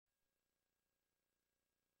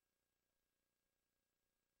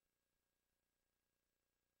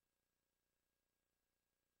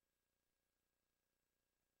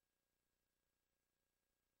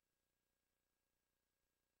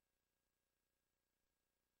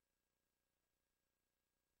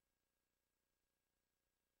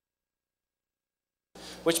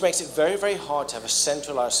which makes it very, very hard to have a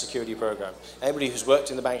centralized security program. Anybody who's worked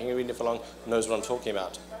in the banking arena for long knows what I'm talking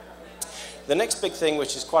about. The next big thing,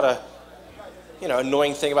 which is quite a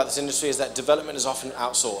annoying thing about this industry, is that development is often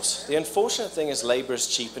outsourced. The unfortunate thing is labor is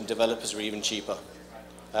cheap and developers are even cheaper.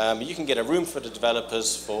 You can get a room for the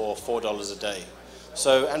developers for $4 a day.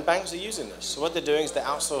 And banks are using this. So what they're doing is they're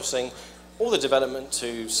outsourcing all the development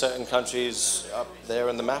to certain countries up there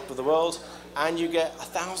on the map of the world, and you get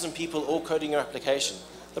 1,000 people all coding your application.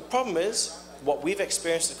 The problem is, what we've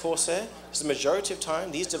experienced at Corsair is the majority of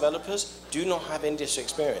time, these developers do not have industry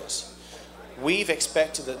experience. We've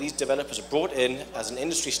expected that these developers are brought in as an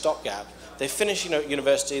industry stopgap. They finish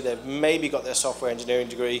university, they've maybe got their software engineering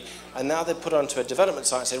degree, and now they're put onto a development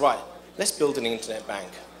site and say, right, let's build an internet bank,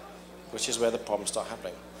 which is where the problems start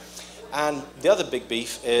happening. And the other big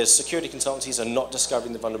beef is security consultancies are not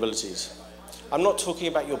discovering the vulnerabilities. I'm not talking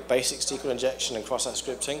about your basic SQL injection and cross-site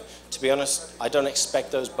scripting. To be honest, I don't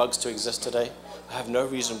expect those bugs to exist today. I have no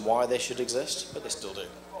reason why they should exist, but they still do.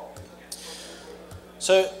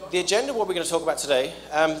 So the agenda, what we're going to talk about today,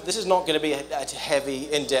 this is not going to be a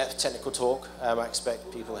heavy, in-depth technical talk. I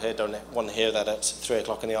expect people here don't want to hear that at 3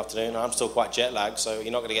 o'clock in the afternoon. I'm still quite jet lagged, so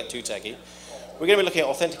you're not going to get too techy. We're going to be looking at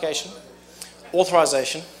authentication,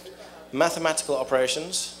 authorization, mathematical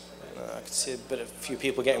operations. I can see a few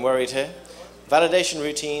people getting worried here. Validation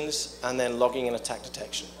routines, and then logging and attack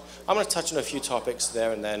detection. I'm going to touch on a few topics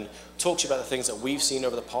there and then, talk to you about the things that we've seen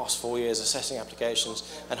over the past 4 years assessing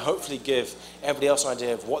applications, and hopefully give everybody else an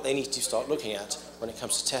idea of what they need to start looking at when it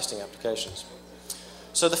comes to testing applications.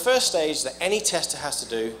 So the first stage that any tester has to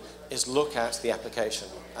do is look at the application.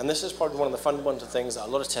 And this is probably one of the fundamental things that a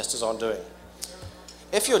lot of testers aren't doing.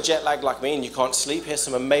 If you're jet lagged like me and you can't sleep, here's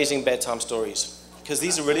some amazing bedtime stories, because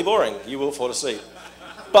these are really boring. You will fall asleep.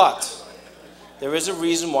 But there is a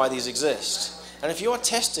reason why these exist. And if you are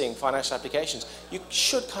testing financial applications, you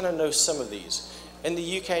should kind of know some of these. In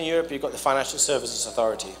the UK and Europe, you've got the Financial Services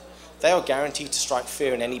Authority. They are guaranteed to strike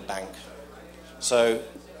fear in any bank. So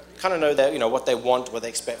kind of know what they want, what they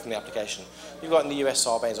expect from the application. You've got in the US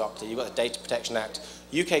Sarbanes-Oxley, you've got the Data Protection Act.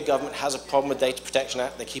 UK government has a problem with Data Protection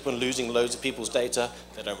Act. They keep on losing loads of people's data.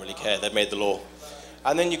 They don't really care. They've made the law.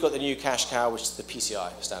 And then you've got the new cash cow, which is the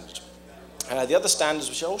PCI standard. The other standards,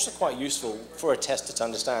 which are also quite useful for a tester to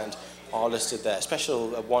understand, are listed there. Special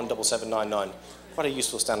 17799, quite a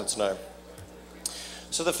useful standard to know.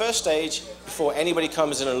 So the first stage, before anybody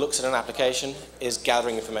comes in and looks at an application, is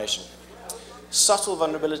gathering information. Subtle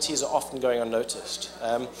vulnerabilities are often going unnoticed.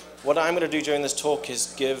 What I'm going to do during this talk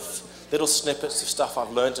is give little snippets of stuff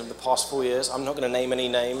I've learned in the past 4 years. I'm not going to name any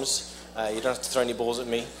names. You don't have to throw any balls at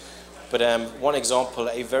me. But one example,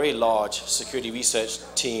 a very large security research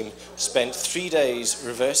team spent 3 days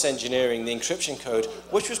reverse engineering the encryption code,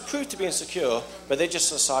 which was proved to be insecure, but they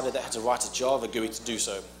just decided they had to write a Java GUI to do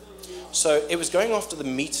so. So it was going after the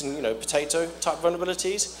meat and potato type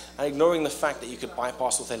vulnerabilities and ignoring the fact that you could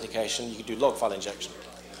bypass authentication, you could do log file injection.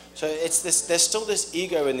 So there's still this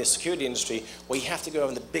ego in the security industry where you have to go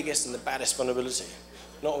over the biggest and the baddest vulnerability.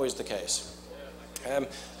 Not always the case.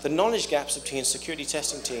 The knowledge gaps between security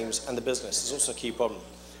testing teams and the business is also a key problem.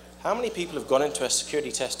 How many people have gone into a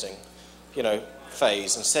security testing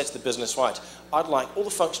phase and said to the business, right, I'd like all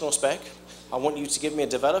the functional spec, I want you to give me a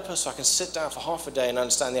developer so I can sit down for half a day and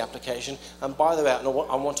understand the application, and by the way, I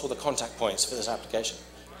want all the contact points for this application.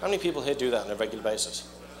 How many people here do that on a regular basis?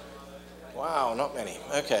 Wow, not many.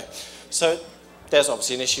 Okay, so there's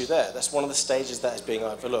obviously an issue there. That's one of the stages that is being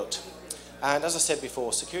overlooked. And as I said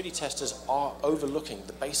before, security testers are overlooking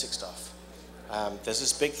the basic stuff. There's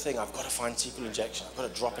this big thing, I've got to find SQL injection, I've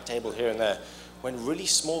got to drop a table here and there, when really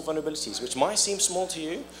small vulnerabilities, which might seem small to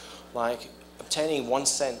you, like obtaining 1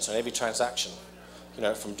 cent on every transaction,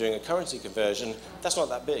 from doing a currency conversion, that's not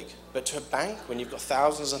that big. But to a bank, when you've got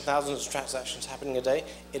thousands and thousands of transactions happening a day,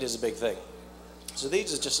 it is a big thing. So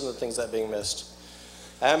these are just some of the things that are being missed.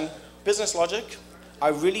 Business logic. I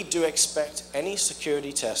really do expect any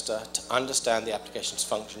security tester to understand the application's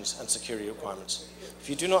functions and security requirements. If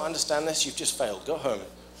you do not understand this, you've just failed. Go home.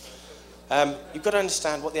 You've got to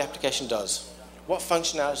understand what the application does, what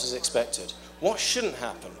functionality is expected, what shouldn't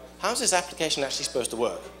happen, how is this application actually supposed to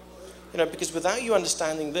work? Because without you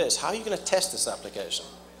understanding this, how are you going to test this application?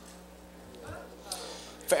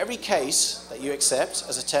 For every case that you accept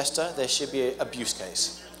as a tester, there should be an abuse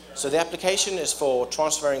case. So the application is for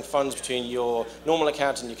transferring funds between your normal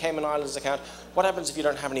account and your Cayman Islands account. What happens if you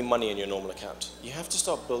don't have any money in your normal account? You have to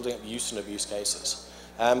start building up use and abuse cases.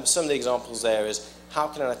 Some of the examples there is, how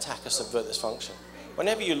can an attacker subvert this function?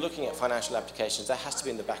 Whenever you're looking at financial applications, that has to be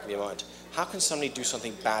in the back of your mind. How can somebody do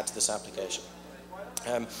something bad to this application?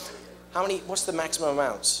 What's the maximum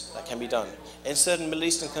amounts that can be done? In certain Middle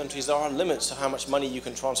Eastern countries, there are limits to how much money you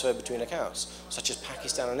can transfer between accounts, such as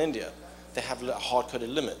Pakistan and India. They have hard-coded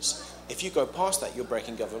limits. If you go past that, you're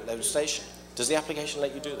breaking government legislation. Does the application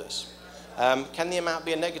let you do this? Can the amount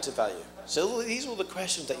be a negative value? So these are all the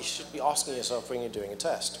questions that you should be asking yourself when you're doing a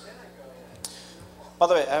test. By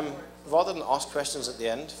the way, rather than ask questions at the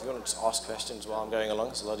end, if you want to just ask questions while I'm going along,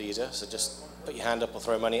 it's a lot easier. So just put your hand up or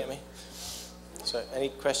throw money at me. So any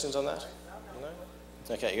questions on that?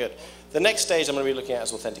 No? Okay, good. The next stage I'm going to be looking at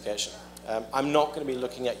is authentication. I'm not going to be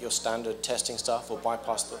looking at your standard testing stuff or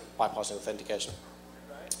bypassing authentication.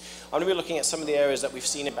 I'm going to be looking at some of the areas that we've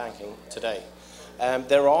seen in banking today.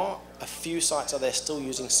 There are a few sites out there still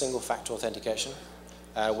using single-factor authentication,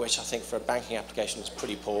 which I think for a banking application is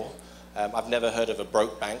pretty poor. I've never heard of a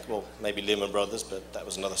broke bank, well, maybe Lehman Brothers, but that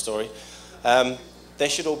was another story. They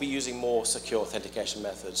should all be using more secure authentication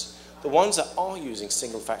methods. The ones that are using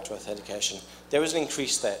single-factor authentication, there is an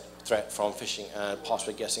increased threat from phishing and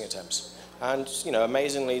password guessing attempts. And,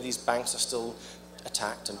 amazingly, these banks are still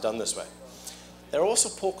attacked and done this way. There are also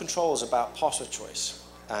poor controls about password choice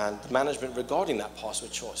and the management regarding that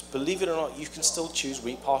password choice. Believe it or not, you can still choose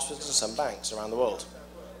weak passwords in some banks around the world,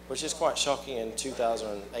 which is quite shocking in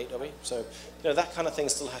 2008, are we? So, that kind of thing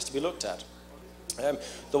still has to be looked at.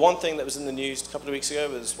 The one thing that was in the news a couple of weeks ago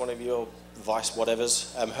was one of your vice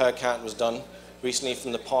whatevers. Her account was done recently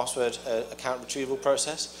from the password account retrieval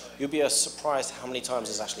process. You'll be surprised how many times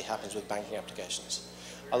this actually happens with banking applications.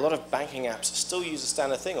 A lot of banking apps still use the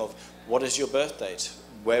standard thing of what is your birth date,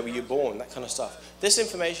 where were you born, that kind of stuff. This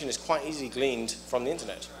information is quite easily gleaned from the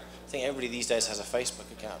internet. I think everybody these days has a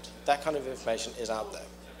Facebook account. That kind of information is out there.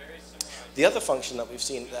 The other function that we've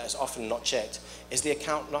seen that is often not checked is the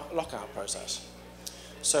account lockout process.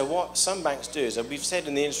 So what some banks do is, and we've said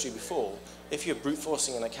in the industry before, if you're brute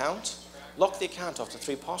forcing an account, lock the account after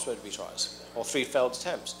 3 password retries or 3 failed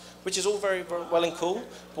attempts, which is all very well and cool.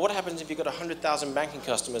 But what happens if you've got 100,000 banking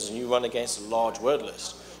customers and you run against a large word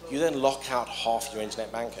list? You then lock out half your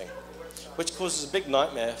internet banking, which causes a big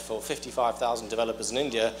nightmare for 55,000 developers in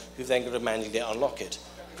India who've then got to manually unlock it.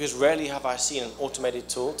 Because rarely have I seen an automated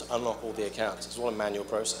tool to unlock all the accounts. It's all a manual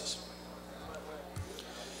process.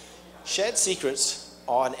 Shared secrets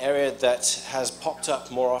are an area that has popped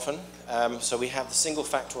up more often. So we have the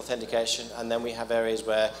single-factor authentication, and then we have areas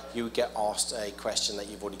where you get asked a question that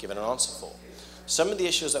you've already given an answer for. Some of the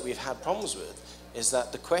issues that we've had problems with is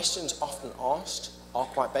that the questions often asked are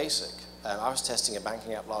quite basic. I was testing a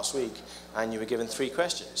banking app last week, and you were given 3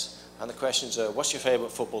 questions. And the questions are, what's your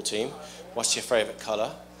favorite football team? What's your favorite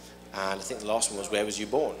color? And I think the last one was, where was you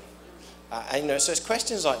born? So it's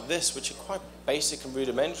questions like this, which are quite basic and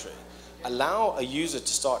rudimentary, allow a user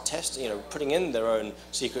to start testing, putting in their own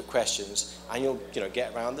secret questions, and you'll,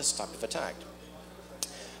 get around this type of attack.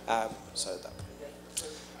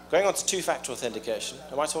 Going on to 2-factor authentication.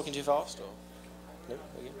 Am I talking too fast? Or? No?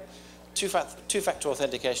 Okay. 2-factor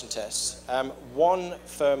authentication tests. One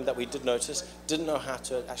firm that we did notice didn't know how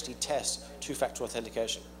to actually test 2-factor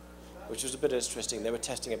authentication, which was a bit interesting. They were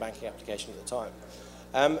testing a banking application at the time.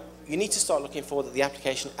 You need to start looking for that the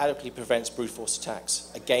application adequately prevents brute force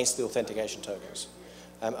attacks against the authentication tokens.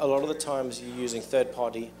 A lot of the times you're using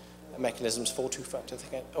third-party mechanisms for 2-factor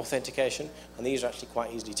authentication, and these are actually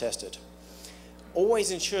quite easily tested.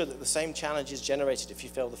 Always ensure that the same challenge is generated if you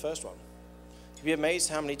fail the first one. You'd be amazed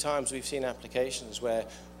how many times we've seen applications where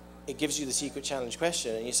it gives you the secret challenge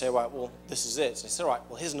question, and you say, right, well, this is it. And it's all right,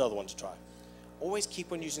 well, here's another one to try. Always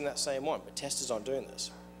keep on using that same one, but testers aren't doing this.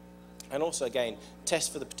 And also, again,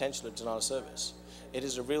 test for the potential of denial of service. It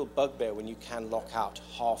is a real bugbear when you can lock out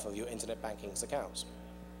half of your internet banking's accounts.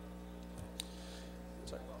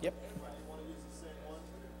 Sorry. Yep.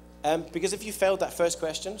 Because if you failed that first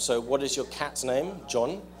question, so what is your cat's name,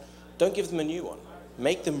 John, don't give them a new one.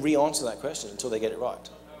 Make them re-answer that question until they get it right.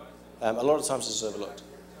 A lot of times it's overlooked.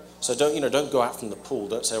 So don't go out from the pool.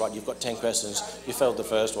 Don't say, right, you've got 10 questions, you failed the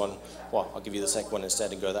first one, well, I'll give you the second one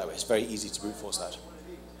instead and go that way. It's very easy to brute force that.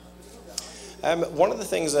 One of the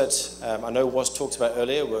things that I know was talked about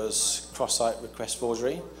earlier was cross-site request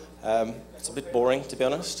forgery. It's a bit boring, to be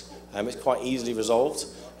honest. It's quite easily resolved.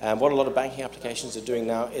 What a lot of banking applications are doing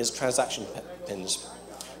now is transaction pins.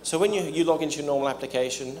 So when you log into your normal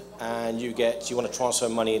application and you want to transfer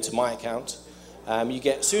money into my account,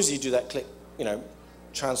 as soon as you do that click,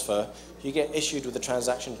 transfer, you get issued with a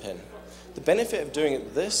transaction pin. The benefit of doing it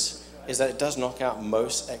with this is that it does knock out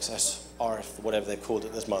most excess RF, whatever they've called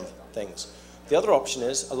it this month, things. The other option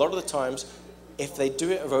is, a lot of the times, if they do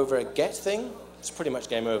it over a get thing, it's pretty much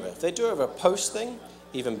game over. If they do it over a post thing,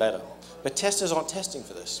 even better. But testers aren't testing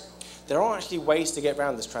for this. There are actually ways to get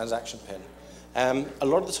around this transaction pin. A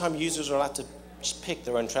lot of the time, users are allowed to just pick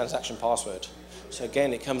their own transaction password. So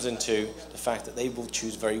again, it comes into the fact that they will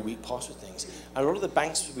choose very weak password things. And a lot of the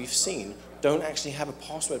banks we've seen don't actually have a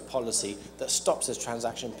password policy that stops this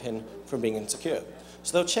transaction PIN from being insecure.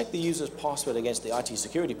 So they'll check the user's password against the IT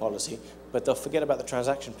security policy, but they'll forget about the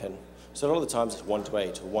transaction PIN. So a lot of the times it's 1 to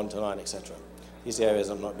 8 or 1 to 9, etc. These areas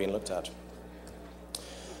are not being looked at.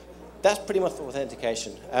 That's pretty much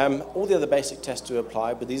authentication. All the other basic tests do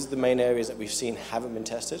apply, but these are the main areas that we've seen haven't been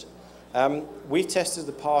tested. We've tested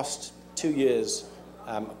the past 2 years,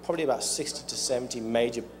 probably about 60 to 70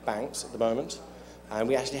 major banks at the moment. And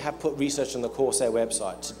we actually have put research on the Corsair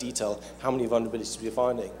website to detail how many vulnerabilities we're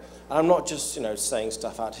finding. And I'm not just saying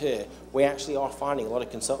stuff out here. We actually are finding a lot of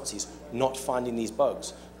consultancies not finding these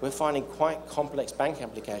bugs. We're finding quite complex bank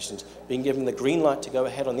applications being given the green light to go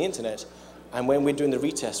ahead on the internet. And when we're doing the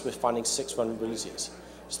retest, we're finding 6 vulnerabilities.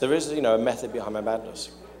 So there is a method behind my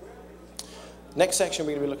madness. Next section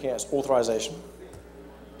we're going to be looking at is authorization.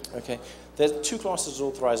 Okay. There's 2 classes of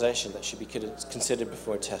authorization that should be considered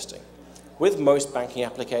before testing. With most banking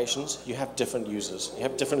applications, you have different users. You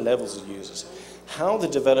have different levels of users. How the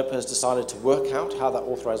developers decided to work out how that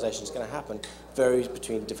authorization is going to happen varies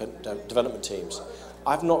between different development teams.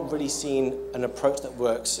 I've not really seen an approach that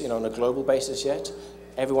works on a global basis yet.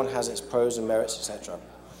 Everyone has its pros and merits, etc.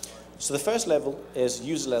 So the first level is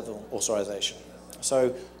user-level authorization.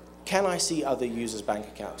 So can I see other users' bank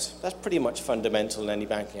accounts? That's pretty much fundamental in any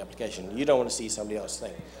banking application. You don't want to see somebody else's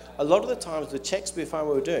thing. A lot of the times, the checks we found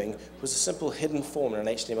we were doing was a simple hidden form in an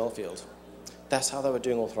HTML field. That's how they were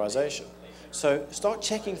doing authorization. So start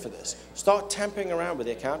checking for this. Start tampering around with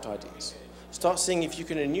the account IDs. Start seeing if you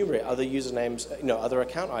can enumerate other usernames, other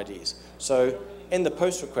account IDs. So in the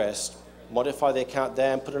post request, modify the account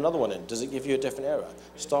there and put another one in. Does it give you a different error?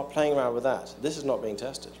 Start playing around with that. This is not being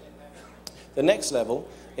tested. The next level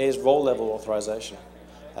is role-level authorization.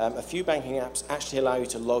 A few banking apps actually allow you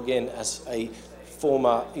to log in as a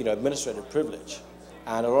former administrative privilege.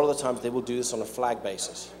 And a lot of the times they will do this on a flag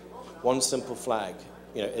basis. One simple flag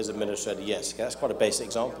is administrator, yes. That's quite a basic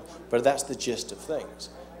example, but that's the gist of things.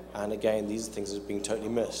 And again, these are things that are being totally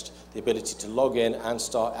missed. The ability to log in and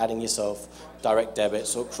start adding yourself direct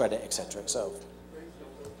debits or credit, etc.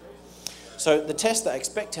 So the test that I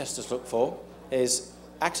expect testers look for is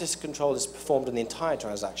access control is performed in the entire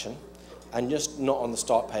transaction and just not on the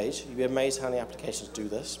start page. You'd be amazed how many applications do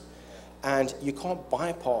this. And you can't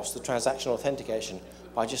bypass the transaction authentication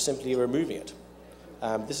by just simply removing it.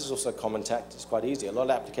 This is also a common tactic. It's quite easy. A lot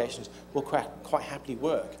of applications will quite happily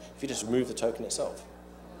work if you just remove the token itself.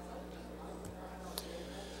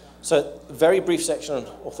 So, very brief section on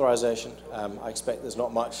authorization. I expect there's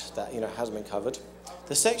not much that hasn't been covered.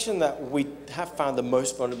 The section that we have found the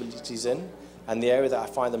most vulnerabilities in, and the area that I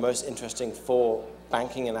find the most interesting for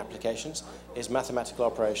banking and applications, is mathematical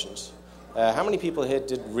operations. How many people here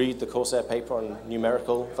did read the Corsair paper on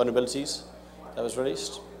numerical vulnerabilities that was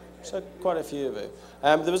released? So quite a few of you.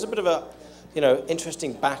 There was a bit of a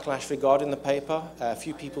interesting backlash regarding the paper. A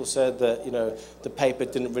few people said that the paper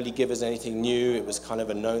didn't really give us anything new. It was kind of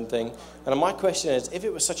a known thing. And my question is, if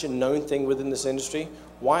it was such a known thing within this industry,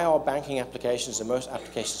 why are banking applications and most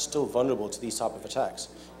applications still vulnerable to these type of attacks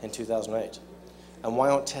in 2008? And why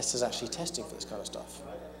aren't testers actually testing for this kind of stuff?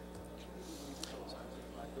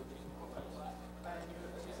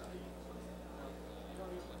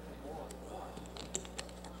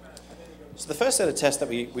 So the first set of tests that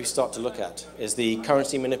we start to look at is the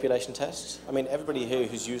currency manipulation tests. I mean, everybody here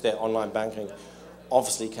who's used their online banking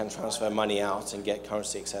obviously can transfer money out and get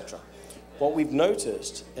currency, etc. What we've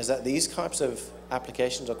noticed is that these types of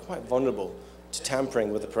applications are quite vulnerable to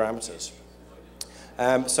tampering with the parameters.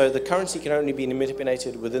 So the currency can only be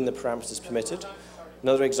manipulated within the parameters permitted.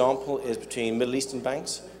 Another example is between Middle Eastern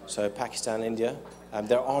banks, so Pakistan, India.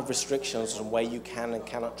 There are restrictions on where you can and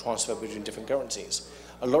cannot transfer between different currencies.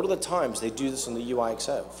 A lot of the times they do this on the UI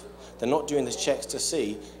itself. They're not doing these checks to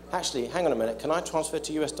see, actually, hang on a minute, can I transfer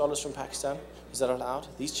to US dollars from Pakistan? Is that allowed?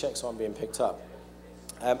 These checks aren't being picked up.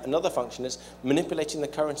 Another function is manipulating the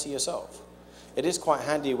currency yourself. It is quite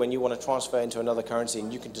handy when you want to transfer into another currency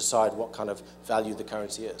and you can decide what kind of value the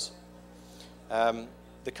currency is.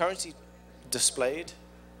 The currency displayed,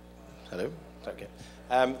 hello, okay.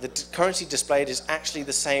 The currency displayed is actually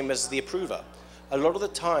the same as the approver. A lot of the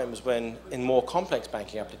times when, in more complex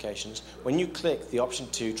banking applications, when you click the option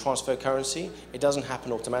to transfer currency, it doesn't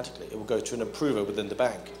happen automatically. It will go to an approver within the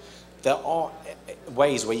bank. There are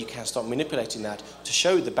ways where you can start manipulating that to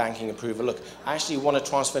show the banking approver, look, I actually want to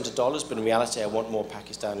transfer into dollars, but in reality I want more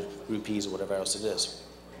Pakistan rupees or whatever else it is.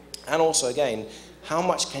 And also, again, how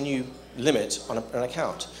much can you limit on an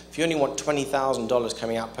account? If you only want $20,000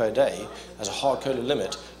 coming out per day as a hard-coded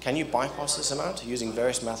limit, can you bypass this amount using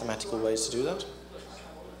various mathematical ways to do that?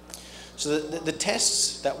 So the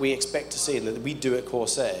tests that we expect to see and that we do at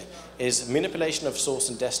Corsair is manipulation of source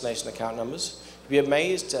and destination account numbers. You'll be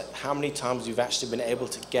amazed at how many times you've actually been able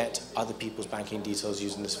to get other people's banking details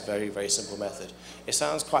using this very, very simple method. It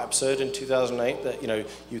sounds quite absurd in 2008 that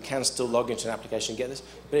you can still log into an application and get this,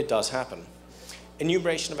 but it does happen.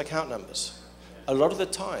 Enumeration of account numbers. A lot of the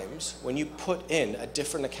times, when you put in a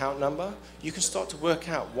different account number, you can start to work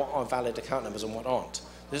out what are valid account numbers and what aren't.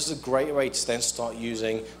 This is a great way to then start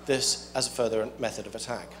using this as a further method of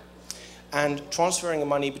attack. And transferring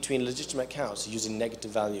money between legitimate accounts using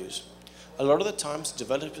negative values. A lot of the times,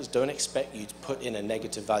 developers don't expect you to put in a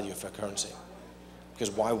negative value for a currency, because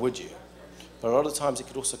why would you? But a lot of the times, it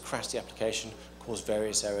could also crash the application, cause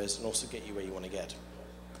various errors, and also get you where you want to get.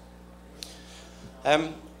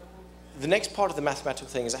 The next part of the mathematical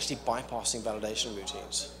thing is actually bypassing validation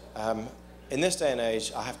routines. In this day and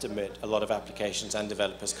age, I have to admit, a lot of applications and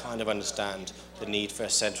developers kind of understand the need for a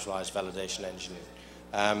centralized validation engine.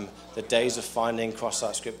 The days of finding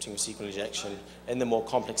cross-site scripting and SQL injection in the more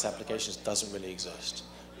complex applications doesn't really exist.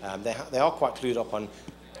 They are quite clued up on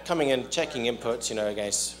coming in, checking inputs,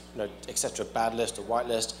 against, etc., bad list or white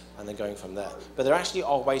list, and then going from there. But there actually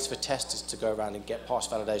are ways for testers to go around and get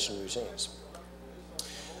past validation routines.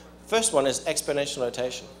 First one is exponential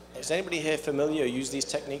notation. Is anybody here familiar or use these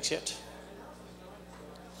techniques yet?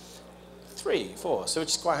 3, 4, so which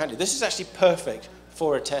is quite handy. This is actually perfect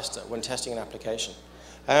for a tester when testing an application.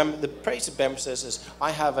 The basic emphasis is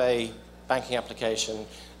I have a banking application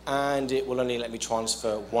and it will only let me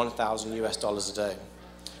transfer 1,000 US dollars a day.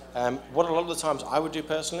 What a lot of the times I would do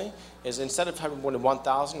personally is instead of having more than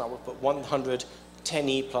 1,000, I would put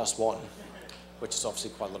 110E plus 1, which is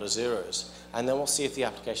obviously quite a lot of zeros. And then we'll see if the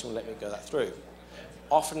application will let me go that through.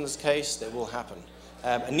 Often in this case, that will happen.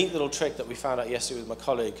 A neat little trick that we found out yesterday with my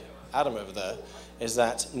colleague Adam over there is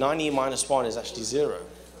that 9E minus 1 is actually 0.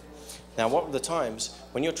 Now, what are the times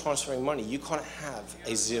when you're transferring money, you can't have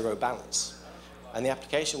a 0 balance. And the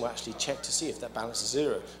application will actually check to see if that balance is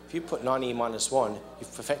 0. If you put 9E minus 1,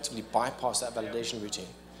 you've effectively bypassed that validation routine.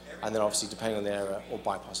 And then obviously, depending on the error or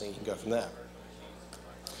bypassing, you can go from there.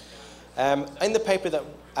 In the paper that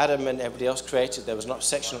Adam and everybody else created, there was a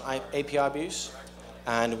section on API abuse.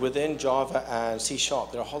 And within Java and C#,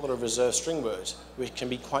 there are a whole lot of reserved string words, which can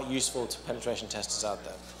be quite useful to penetration testers out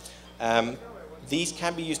there. These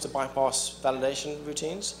can be used to bypass validation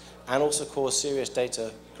routines and also cause serious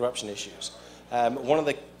data corruption issues. One of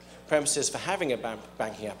the premises for having a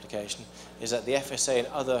banking application is that the FSA and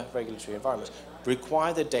other regulatory environments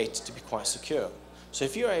require the data to be quite secure. So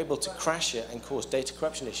if you're able to crash it and cause data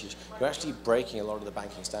corruption issues, you're actually breaking a lot of the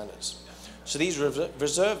banking standards. So these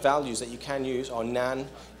reserve values that you can use are nan,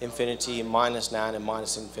 infinity, minus nan, and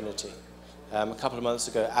minus infinity. A couple of months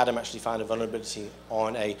ago, Adam actually found a vulnerability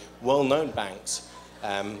on a well-known bank's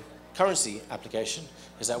currency application,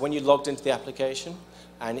 is that when you logged into the application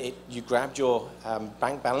and you grabbed your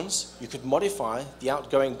bank balance, you could modify the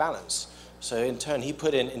outgoing balance. So in turn, he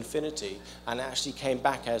put in infinity, and it actually came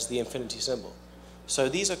back as the infinity symbol. So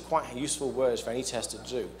these are quite useful words for any tester to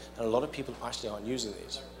do, and a lot of people actually aren't using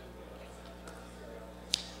these.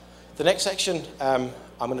 The next section I'm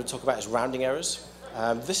going to talk about is rounding errors.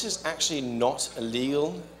 This is actually not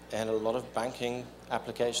illegal in a lot of banking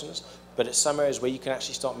applications, but it's some areas where you can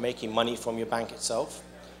actually start making money from your bank itself.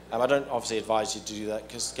 I don't obviously advise you to do that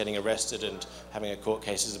because getting arrested and having a court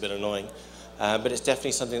case is a bit annoying, but it's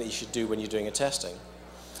definitely something that you should do when you're doing a testing.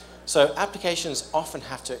 So applications often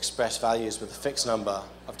have to express values with a fixed number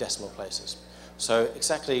of decimal places. So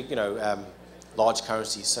exactly, large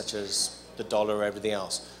currencies such as the dollar or everything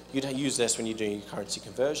else, you'd use this when you're doing your currency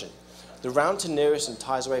conversion. The round to nearest and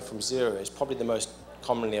ties away from 0 is probably the most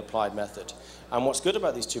commonly applied method. And what's good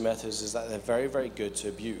about these two methods is that they're very, very good to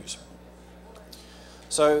abuse.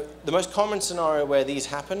 So the most common scenario where these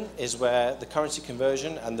happen is where the currency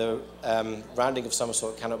conversion and the rounding of some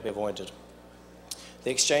sort cannot be avoided.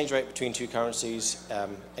 The exchange rate between two currencies,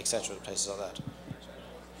 etc., places like that.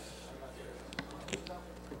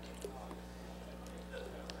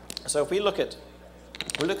 So if we look at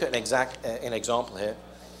an example here.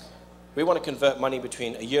 We want to convert money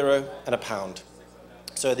between €1 and £1.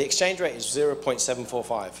 So the exchange rate is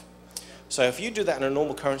 0.745. So if you do that in a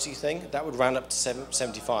normal currency thing, that would round up to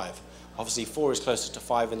 75. Obviously, 4 is closer to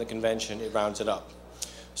 5 in the convention, it rounds it up.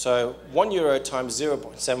 So €1 times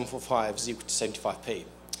 0.745 is equal to 75p.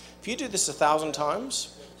 If you do this 1,000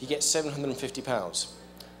 times, you get £750.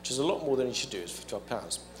 which is a lot more than you should do, it's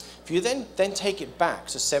 £12. If you then take it back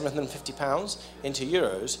to £750 into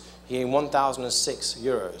euros, you're getting 1,006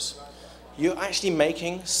 euros. You're actually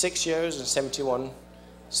making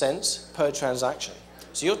 €6.71 per transaction.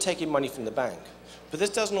 So you're taking money from the bank. But this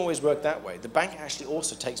doesn't always work that way. The bank actually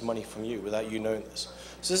also takes money from you without you knowing this.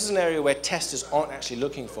 So this is an area where testers aren't actually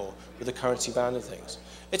looking for with the currency bounded things.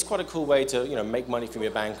 It's quite a cool way to make money from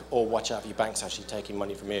your bank, or watch out if your bank's actually taking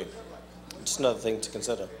money from you. Just another thing to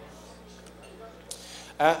consider.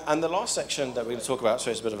 And the last section that we're going to talk about,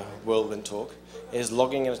 so it's a bit of a whirlwind talk, is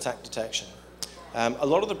logging and attack detection. A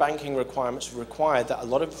lot of the banking requirements require that a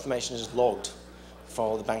lot of information is logged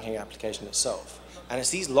for the banking application itself. And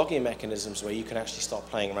it's these logging mechanisms where you can actually start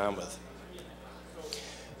playing around with.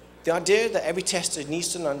 The idea that every tester needs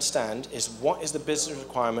to understand is what is the business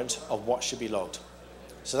requirement of what should be logged.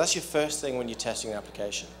 So that's your first thing when you're testing an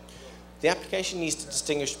application. The application needs to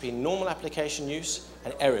distinguish between normal application use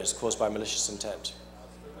and errors caused by malicious intent.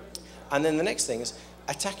 And then the next thing is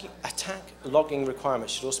attack logging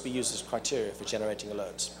requirements should also be used as criteria for generating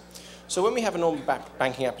alerts. So when we have a normal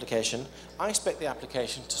banking application, I expect the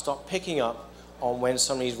application to start picking up on when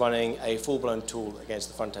somebody's running a full-blown tool against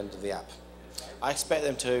the front end of the app. I expect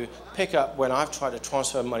them to pick up when I've tried to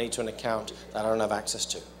transfer money to an account that I don't have access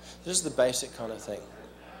to. This is the basic kind of thing.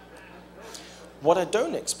 What I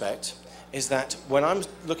don't expect is that when I'm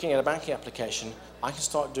looking at a banking application, I can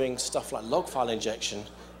start doing stuff like log file injection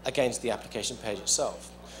against the application page itself.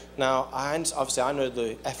 Now, obviously I know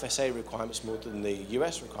the FSA requirements more than the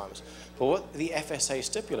US requirements, but what the FSA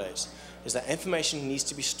stipulates is that information needs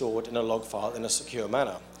to be stored in a log file in a secure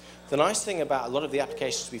manner. The nice thing about a lot of the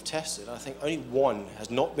applications we've tested, I think only one has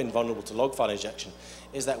not been vulnerable to log file injection,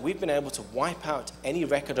 is that we've been able to wipe out any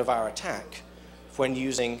record of our attack when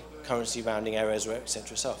using currency rounding errors,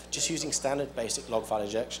 etc. itself, just using standard basic log file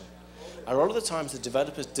injection. And a lot of the times the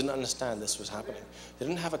developers didn't understand this was happening. They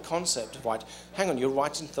didn't have a concept of, right, hang on, you're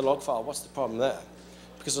writing to the log file, what's the problem there?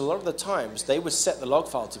 Because a lot of the times they would set the log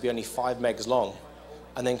file to be only 5 megs long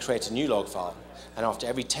and then create a new log file. And after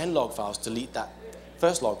every 10 log files, delete that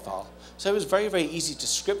first log file. So it was very, very easy to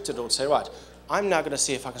script it or to say, right, I'm now going to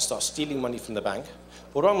see if I can start stealing money from the bank.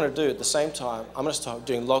 What I'm going to do at the same time, I'm going to start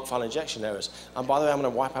doing log file injection errors. And by the way, I'm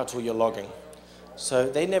going to wipe out all your logging. So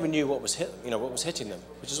they never knew what was hitting them,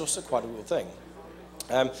 which is also quite a real thing.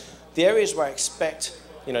 The areas where I expect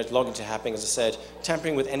logging to happen, as I said,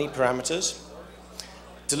 tampering with any parameters,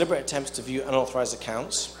 deliberate attempts to view unauthorized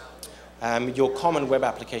accounts, your common web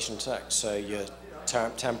application attacks, so your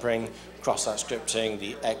tampering, cross-site scripting,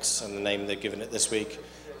 the X and the name they've given it this week,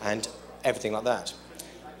 and everything like that.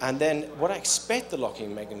 And then what I expect the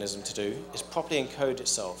logging mechanism to do is properly encode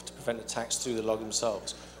itself to prevent attacks through the log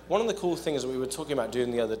themselves. One of the cool things that we were talking about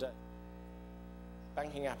doing the other day,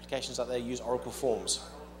 banking applications out there use Oracle Forms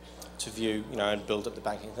to view, and build up the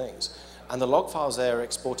banking things. And the log files there are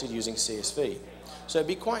exported using CSV. So it'd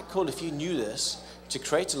be quite cool if you knew this, to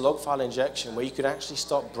create a log file injection where you could actually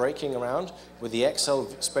start breaking around with the Excel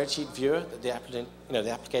spreadsheet viewer that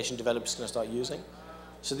the application developer is going to start using.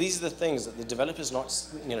 So these are the things that the developers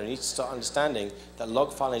need to start understanding, that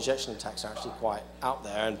log file injection attacks are actually quite out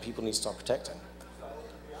there and people need to start protecting.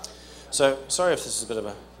 So sorry if this is a bit of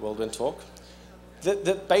a whirlwind talk.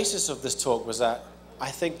 The basis of this talk was that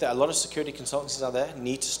I think that a lot of security consultancies out there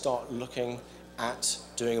need to start looking at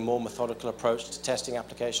doing a more methodical approach to testing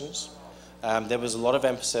applications. There was a lot of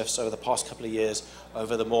emphasis over the past couple of years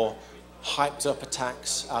over the more hyped up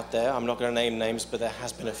attacks out there. I'm not going to name names, but there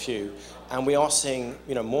has been a few. And we are seeing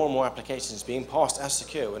more and more applications being passed as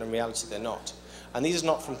secure when in reality they're not. And these are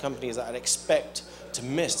not from companies that I'd expect to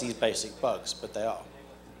miss these basic bugs, but they are.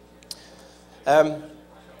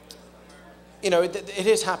 It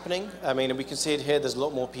is happening. I mean, we can see it here. There's a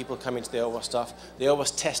lot more people coming to the Owasp stuff. The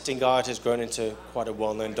Owasp testing guide has grown into quite a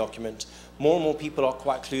well-known document. More and more people are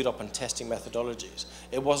quite clued up on testing methodologies.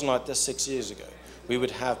 It wasn't like this 6 years ago. We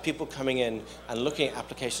would have people coming in and looking at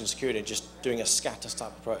application security and just doing a scatter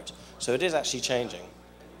type approach. So it is actually changing.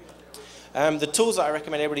 The tools that I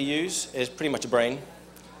recommend everybody use is pretty much a brain.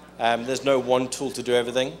 There's no one tool to do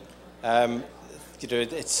everything.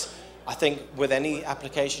 I think with any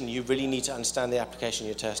application, you really need to understand the application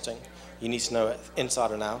you're testing. You need to know it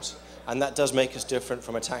inside and out. And that does make us different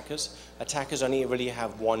from attackers. Attackers only really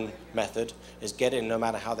have one method, is get in no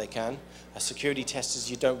matter how they can. As security testers,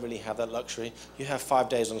 you don't really have that luxury. You have 5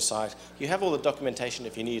 days on site. You have all the documentation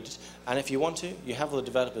if you need it. And if you want to, you have all the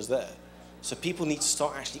developers there. So people need to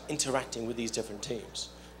start actually interacting with these different teams.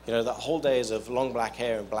 That whole days of long black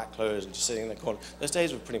hair and black clothes and just sitting in the corner, those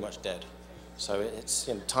days were pretty much dead. So it's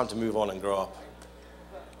time to move on and grow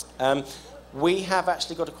up. We have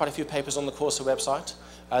actually got quite a few papers on the Corsa website.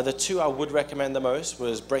 The two I would recommend the most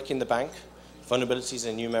was Breaking the Bank, vulnerabilities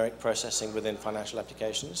in numeric processing within financial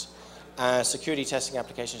applications, and security testing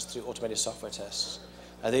applications through automated software tests.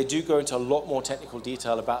 They do go into a lot more technical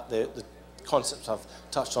detail about the concepts I've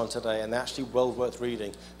touched on today, and they're actually well worth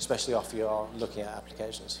reading, especially after you are looking at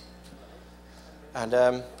applications.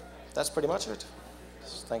 And that's pretty much it.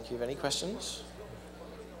 Thank you. Any questions?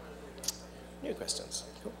 New questions?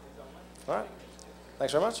 Cool. All right.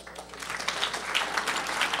 Thanks very much.